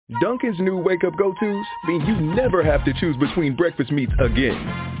Dunkin's new wake-up go-tos mean you never have to choose between breakfast meats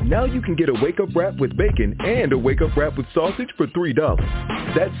again. Now you can get a wake-up wrap with bacon and a wake-up wrap with sausage for $3.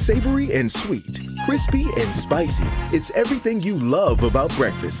 That's savory and sweet, crispy and spicy. It's everything you love about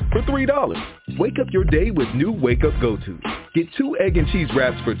breakfast for $3. Wake up your day with new wake-up go-tos. Get 2 egg and cheese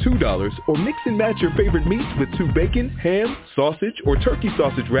wraps for $2 or mix and match your favorite meats with 2 bacon, ham, sausage, or turkey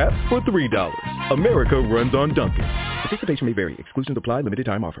sausage wraps for $3. America runs on Dunkin'. Participation may vary. Exclusions apply. Limited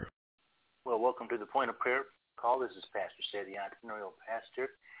time offer. Well, welcome to the Point of Prayer call. This is Pastor Seth, the entrepreneurial pastor.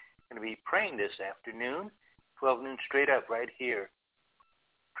 Going to be praying this afternoon, 12 noon straight up right here,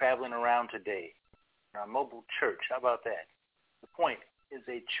 traveling around today in our mobile church. How about that? The Point is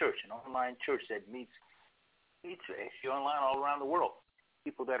a church, an online church that meets actually online all around the world.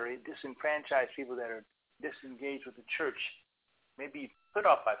 People that are disenfranchised, people that are disengaged with the church, maybe put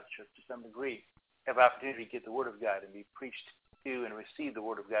off by the church to some degree, have opportunity to get the Word of God and be preached to and receive the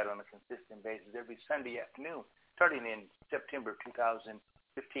Word of God on a consistent basis every Sunday afternoon, starting in September 2015.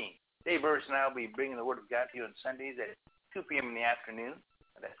 Dave Burris and I will be bringing the Word of God to you on Sundays at 2 p.m. in the afternoon.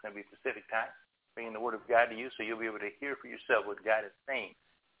 That's going to be Pacific time, bringing the Word of God to you so you'll be able to hear for yourself what God is saying.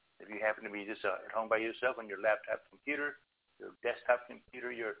 If you happen to be just at home by yourself on your laptop computer, your desktop computer,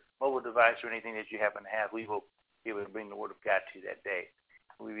 your mobile device, or anything that you happen to have, we will be able to bring the Word of God to you that day.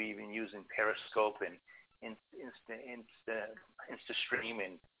 We'll be even using Periscope and InstaStream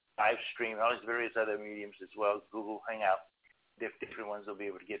and LiveStream, all these various other mediums as well, Google Hangout. Different ones will be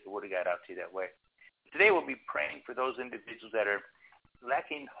able to get the Word of God out to you that way. Today we'll be praying for those individuals that are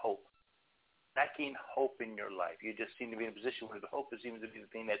lacking hope in your life. You just seem to be in a position where the hope seems to be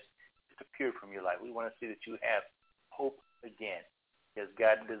the thing that's disappeared from your life. We want to see that you have hope again, because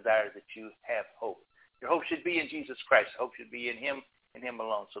God desires that you have hope. Your hope should be in Jesus Christ. Hope should be in Him and Him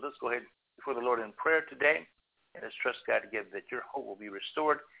alone. So let's go ahead before the Lord in prayer today, and let's trust God together that your hope will be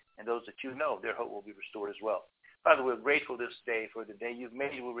restored, and those that you know, their hope will be restored as well. Father, we're grateful this day for the day you've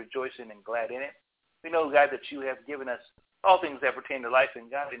made. We're rejoicing and glad in it. We know, God, that you have given us all things that pertain to life and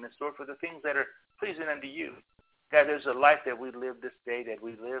godliness, Lord, for the things that are pleasing unto you. God, there's a life that we live this day, that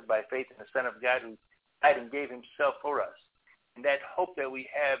we live by faith in the Son of God who died and gave Himself for us. And that hope that we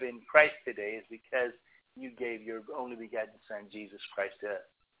have in Christ today is because you gave your only begotten Son, Jesus Christ, to us.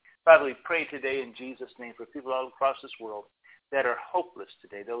 Father, we pray today in Jesus' name for people all across this world that are hopeless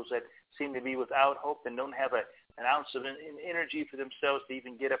today, those that seem to be without hope and don't have an ounce of energy for themselves to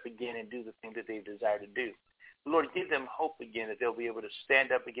even get up again and do the thing that they desire to do. Lord, give them hope again that they'll be able to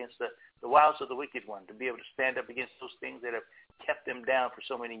stand up against the wiles of the wicked one, to be able to stand up against those things that have kept them down for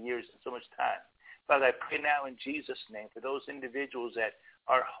so many years and so much time. Father, I pray now in Jesus' name for those individuals that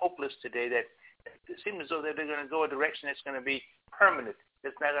are hopeless today, that it seems as though that they're going to go a direction that's going to be permanent.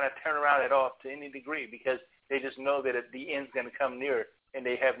 It's not going to turn around at all to any degree, because they just know that the end's going to come near and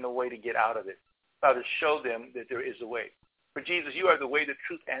they have no way to get out of it. Father, show them that there is a way. For Jesus, you are the way, the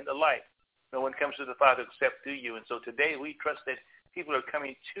truth, and the life. No one comes to the Father except through you. And so today we trust that people are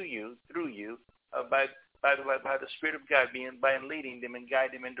coming to you, through you, by the Spirit of God, by leading them and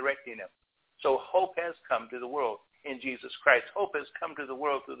guiding them and directing them. So hope has come to the world in Jesus Christ. Hope has come to the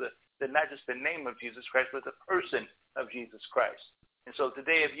world through not just the name of Jesus Christ, but the person of Jesus Christ. And so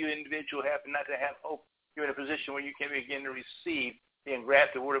today, if you individual happen not to have hope, you're in a position where you can begin to receive the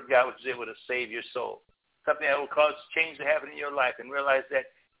engrafted Word of God, which is able to save your soul. Something that will cause change to happen in your life, and realize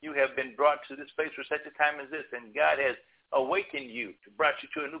that you have been brought to this place for such a time as this, and God has awakened you, brought you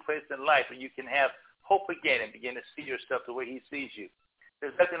to a new place in life where you can have hope again and begin to see yourself the way He sees you.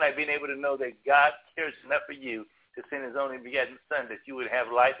 There's nothing like being able to know that God cares enough for you to send His only begotten Son that you would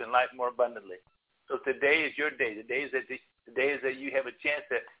have life and life more abundantly. So today is your day. The day is that you have a chance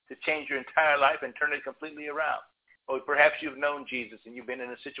to change your entire life and turn it completely around. Or perhaps you've known Jesus and you've been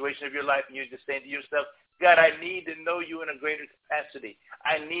in a situation of your life and you're just saying to yourself, God, I need to know you in a greater capacity.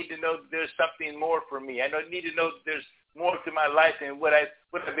 I need to know that there's something more for me. I need to know that there's more to my life than what I've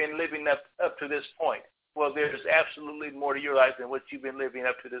been living up to this point. Well, there's absolutely more to your life than what you've been living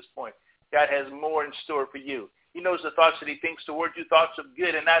up to this point. God has more in store for you. He knows the thoughts that He thinks toward you, thoughts of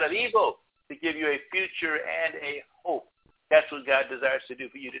good and not of evil, to give you a future and a hope. That's what God desires to do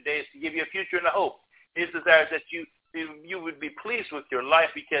for you today, is to give you a future and a hope. His desire is that you would be pleased with your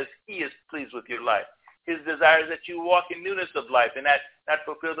life because He is pleased with your life. His desire is that you walk in newness of life and not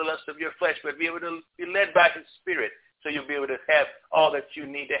fulfill the lust of your flesh, but be able to be led by His Spirit, so you'll be able to have all that you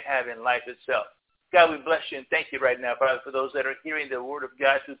need to have in life itself. God, we bless you and thank you right now, Father, for those that are hearing the Word of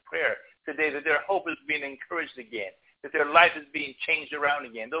God through prayer today, that their hope is being encouraged again, that their life is being changed around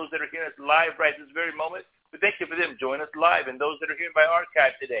again. Those that are hearing us live right this very moment, we thank you for them. Join us live. And those that are hearing by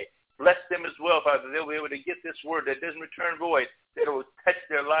archive today, Bless them as well, Father. They'll be able to get this word that doesn't return void, that will touch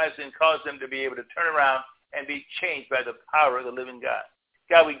their lives and cause them to be able to turn around and be changed by the power of the living God.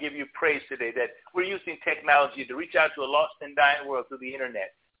 God, we give you praise today that we're using technology to reach out to a lost and dying world through the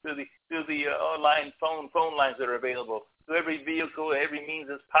internet, through the online phone lines that are available, through every vehicle, every means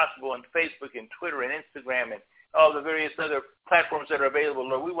that's possible, on Facebook and Twitter and Instagram and all the various other platforms that are available.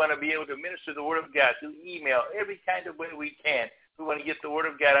 Lord, we want to be able to minister the word of God through email, every kind of way we can. We want to get the word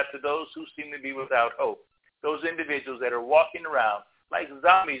of God out to those who seem to be without hope, those individuals that are walking around like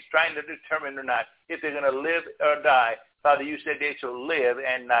zombies trying to determine or not if they're going to live or die. Father, you said they shall live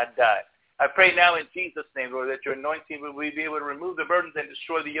and not die. I pray now in Jesus' name, Lord, that your anointing will be able to remove the burdens and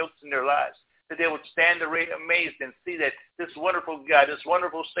destroy the yokes in their lives, that they would stand amazed and see that this wonderful God, this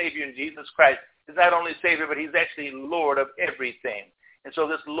wonderful Savior in Jesus Christ is not only Savior, but he's actually Lord of everything. And so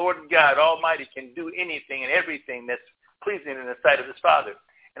this Lord God Almighty can do anything and everything that's pleasing in the sight of his Father.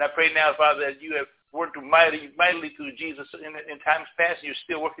 And I pray now, Father, that you have worked mightily through Jesus in times past, and you're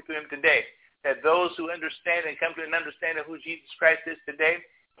still working through him today, that those who understand and come to an understanding of who Jesus Christ is today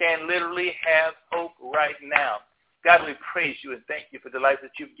can literally have hope right now. God, we praise you and thank you for the life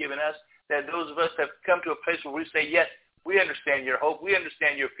that you've given us, that those of us have come to a place where we say, yes, we understand your hope, we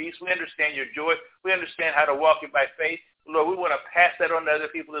understand your peace, we understand your joy, we understand how to walk it by faith. Lord, we want to pass that on to other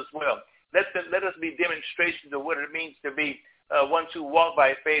people as well. Let us be demonstrations of what it means to be ones who walk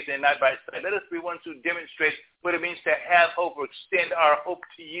by faith and not by sight. Let us be ones who demonstrate what it means to have hope or extend our hope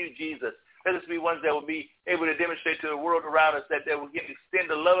to you, Jesus. Let us be ones that will be able to demonstrate to the world around us that they will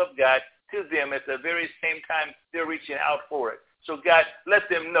extend the love of God to them at the very same time they're reaching out for it. So, God, let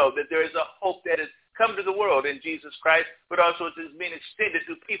them know that there is a hope that has come to the world in Jesus Christ, but also it is being extended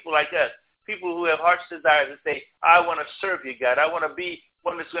to people like us, people who have heart's desire to say, I want to serve you, God. I want to be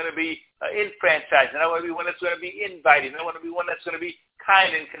one that's going to be enfranchised, and I want to be one that's going to be inviting. I want to be one that's going to be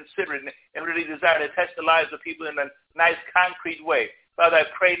kind and considerate and really desire to touch the lives of people in a nice, concrete way. Father, I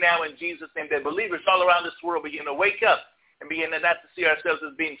pray now in Jesus' name that believers all around this world begin to wake up and begin to not to see ourselves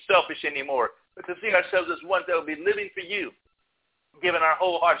as being selfish anymore, but to see ourselves as ones that will be living for you, giving our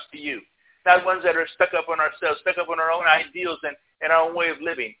whole hearts to you. Not ones that are stuck up on ourselves, stuck up on our own ideals and our own way of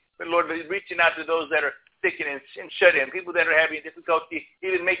living. But, Lord, reaching out to those that are sick and shut in, people that are having difficulty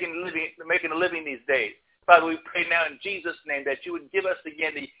even making a living these days. Father, we pray now in Jesus' name that you would give us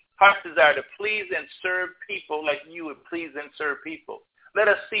again the heart's desire to please and serve people like you would please and serve people. Let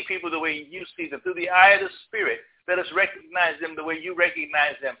us see people the way you see them, through the eye of the Spirit. Let us recognize them the way you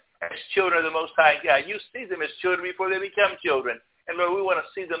recognize them, as children of the Most High God. You see them as children before they become children. And, Lord, we want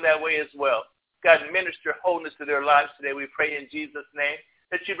to see them that way as well. God, minister wholeness to their lives today. We pray in Jesus' name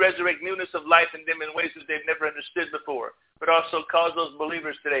that you'd resurrect newness of life in them in ways that they've never understood before, but also cause those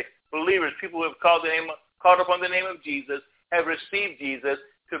believers today, people who have called upon the name of Jesus, have received Jesus,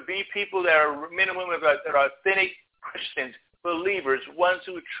 to be people that are men and women that are authentic Christians, believers, ones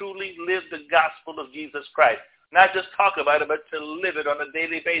who truly live the gospel of Jesus Christ. Not just talk about it, but to live it on a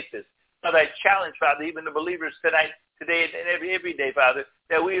daily basis. Father, I challenge, Father, even the believers today and every day, Father,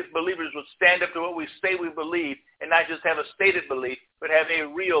 that we as believers will stand up to what we say we believe and not just have a stated belief, but have a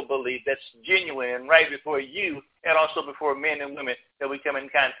real belief that's genuine and right before you and also before men and women that we come in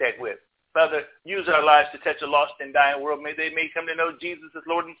contact with. Father, use our lives to touch a lost and dying world. May they come to know Jesus as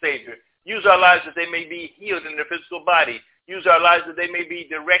Lord and Savior. Use our lives that they may be healed in their physical body. Use our lives that they may be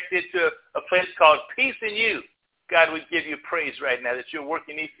directed to a place called peace in you. God, we give you praise right now that you're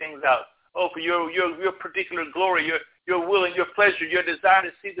working these things out. Oh, for your particular glory, your will and your pleasure, your desire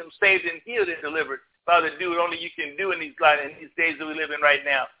to see them saved and healed and delivered. Father, do what only you can do in these days that we live in right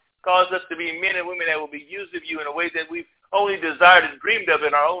now. Cause us to be men and women that will be used of you in a way that we've only desired and dreamed of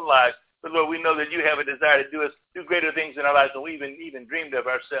in our own lives. But, Lord, we know that you have a desire to do greater things in our lives than we even dreamed of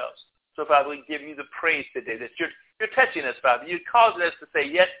ourselves. So, Father, we give you the praise today that you're touching us, Father. You're causing us to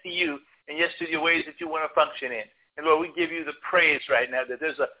say yes to you and yes to your ways that you want to function in. And, Lord, we give you the praise right now that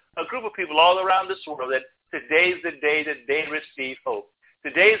there's a group of people all around this world that today's the day that they receive hope.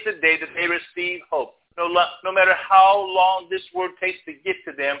 Today's the day that they receive hope. No matter how long this word takes to get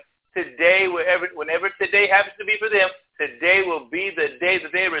to them, today, whenever today happens to be for them, today will be the day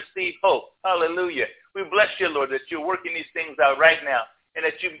that they receive hope. Hallelujah. We bless you, Lord, that you're working these things out right now, and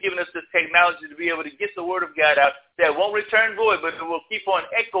that you've given us the technology to be able to get the word of God out that won't return void, but it will keep on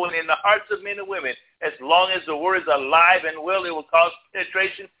echoing in the hearts of men and women. As long as the word is alive and well, it will cause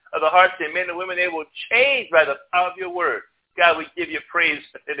penetration of the hearts of men and women. They will change by the power of your word. God, we give you praise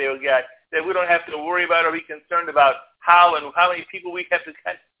today, oh God, that we don't have to worry about or be concerned about how many people we have to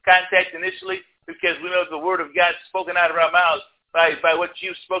contact initially, because we know the word of God spoken out of our mouths by what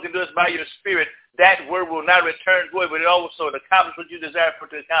you've spoken to us by your Spirit, that word will not return void, but it also accomplish what you desire for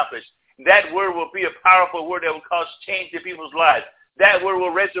it to accomplish. That word will be a powerful word that will cause change in people's lives. That word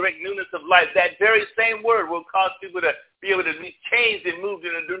will resurrect newness of life. That very same word will cause people to be able to be changed and moved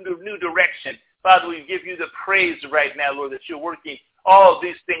in a new direction. Father, we give you the praise right now, Lord, that you're working all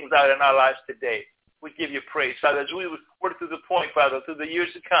these things out in our lives today. We give you praise, Father, as we work through the point, Father, through the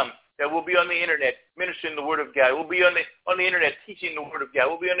years to come, that we'll be on the internet ministering the word of God. We'll be on the internet teaching the word of God.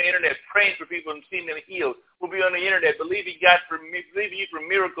 We'll be on the internet praying for people and seeing them healed. We'll be on the internet believing you for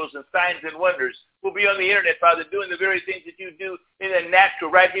miracles and signs and wonders. We'll be on the internet, Father, doing the very things that you do in the natural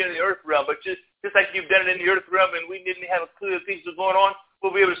right here in the earth realm. But just like you've done it in the earth realm and we didn't have a clue that things were going on,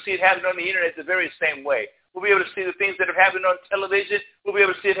 we'll be able to see it happen on the internet the very same way. We'll be able to see the things that have happened on television. We'll be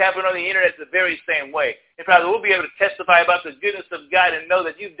able to see it happen on the internet the very same way. And Father, we'll be able to testify about the goodness of God and know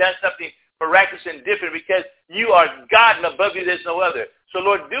that you've done something miraculous and different because you are God and above you there's no other. So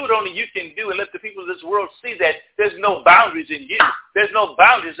Lord, do what only you can do and let the people of this world see that there's no boundaries in you. There's no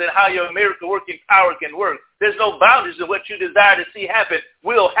boundaries in how your miracle working power can work. There's no boundaries in what you desire to see happen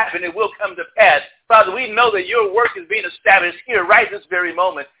will happen. It will come to pass. Father, we know that your work is being established here right this very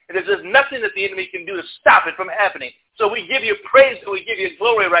moment. And there's just nothing that the enemy can do to stop it from happening. So we give you praise and we give you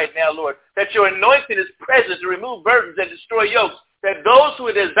glory right now, Lord, that your anointing is present to remove burdens and destroy yokes. That those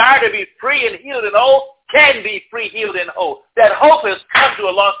who desire to be free and healed and whole can be free, healed, and whole. That hope has come to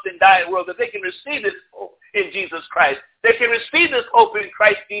a lost and dying world, that they can receive this hope in Jesus Christ. They can receive this hope in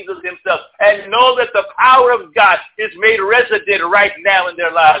Christ Jesus himself and know that the power of God is made resident right now in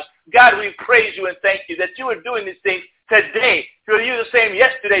their lives. God, we praise you and thank you that you are doing these things today. You're the same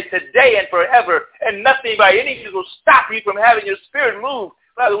yesterday, today, and forever. And nothing by any means will stop you from having your spirit move.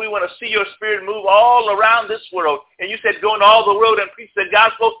 Father, we want to see your spirit move all around this world. And you said go into all the world and preach the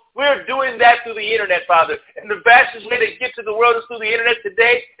gospel. We're doing that through the internet, Father. And the fastest way to get to the world is through the internet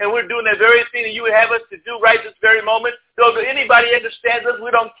today. And we're doing that very thing that you would have us to do right this very moment. So if anybody understands us,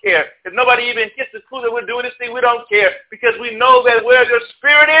 we don't care. If nobody even gets the clue that we're doing this thing, we don't care. Because we know that where your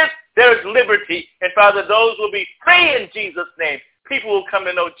spirit is, there is liberty. And Father, those will be free in Jesus' name. People will come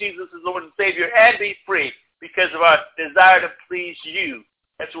to know Jesus as Lord and Savior and be free because of our desire to please you.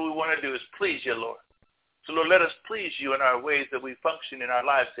 That's what we want to do is please you, Lord. So, Lord, let us please you in our ways that we function in our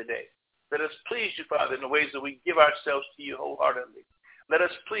lives today. Let us please you, Father, in the ways that we give ourselves to you wholeheartedly. Let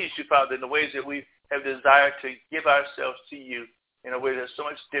us please you, Father, in the ways that we have desired to give ourselves to you in a way that's so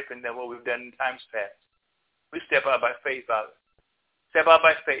much different than what we've done in times past. We step out by faith, Father. Step out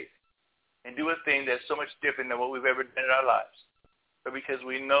by faith and do a thing that's so much different than what we've ever done in our lives. But because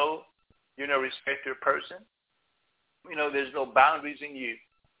we know you're no respecter of person, we know there's no boundaries in you.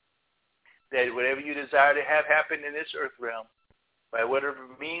 That whatever you desire to have happen in this earth realm, by whatever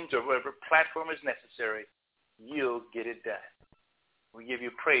means or whatever platform is necessary, you'll get it done. We give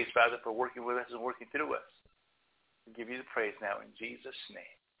you praise, Father, for working with us and working through us. We give you the praise now in Jesus'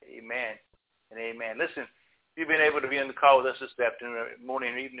 name. Amen and amen. Listen, if you've been able to be on the call with us this afternoon,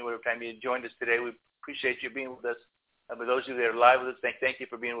 morning, or evening, whatever time you joined us today, we appreciate you being with us. For those of you that are live with us, thank you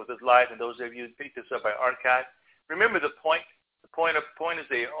for being with us live. And those of you who picked us up by archive, remember the point. The point is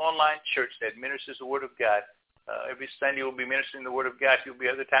the online church that ministers the Word of God. Every Sunday we'll be ministering the Word of God. There'll be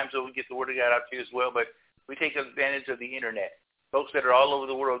other times that we'll get the Word of God out to you as well, but we take advantage of the Internet. Folks that are all over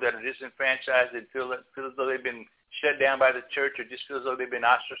the world that are disenfranchised and feel as though they've been shut down by the church or just feel as though they've been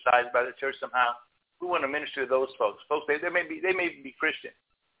ostracized by the church somehow. We want to minister to those folks. Folks, they may be Christian.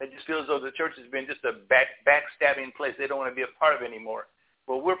 They just feel as though the church has been just a backstabbing place they don't want to be a part of anymore.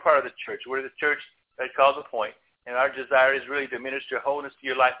 Well, we're part of the church. We're the church that calls the point. And our desire is really to minister wholeness to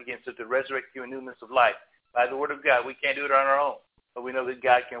your life again, so to resurrect you in newness of life. By the word of God, we can't do it on our own. But we know that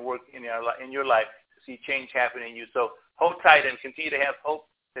God can work in your life to see change happen in you. So hold tight and continue to have hope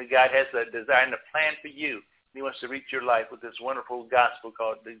that God has a desire and a plan for you. He wants to reach your life with this wonderful gospel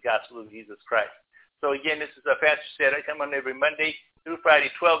called the gospel of Jesus Christ. So again, this is Pastor said. I come on every Monday through Friday,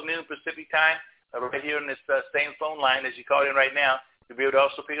 12 noon Pacific time, right here on this same phone line as you call in right now. You'll be able to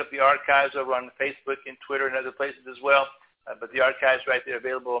also pick up the archives over on Facebook and Twitter and other places as well. But the archives right there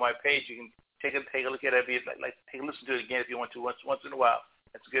available on my page. You can take a look at it. Take a listen to it again if you want to once in a while.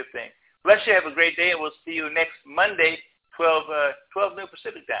 That's a good thing. Bless you. Have a great day, and we'll see you next Monday, 12 noon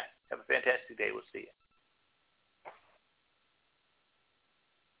Pacific time. Have a fantastic day. We'll see you.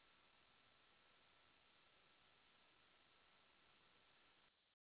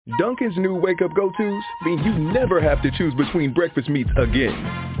 Dunkin's new wake-up go-tos mean you never have to choose between breakfast meats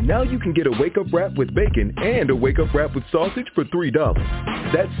again. Now you can get a wake-up wrap with bacon and a wake-up wrap with sausage for $3.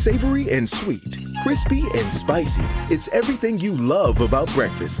 That's savory and sweet, crispy and spicy. It's everything you love about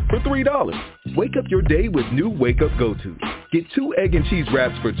breakfast for $3. Wake up your day with new wake-up go-tos. Get 2 egg and cheese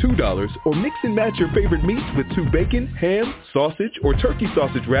wraps for $2 or mix and match your favorite meats with 2 bacon, ham, sausage, or turkey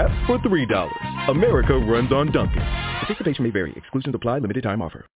sausage wraps for $3. America runs on Dunkin'. Participation may vary. Exclusions apply. Limited time offer.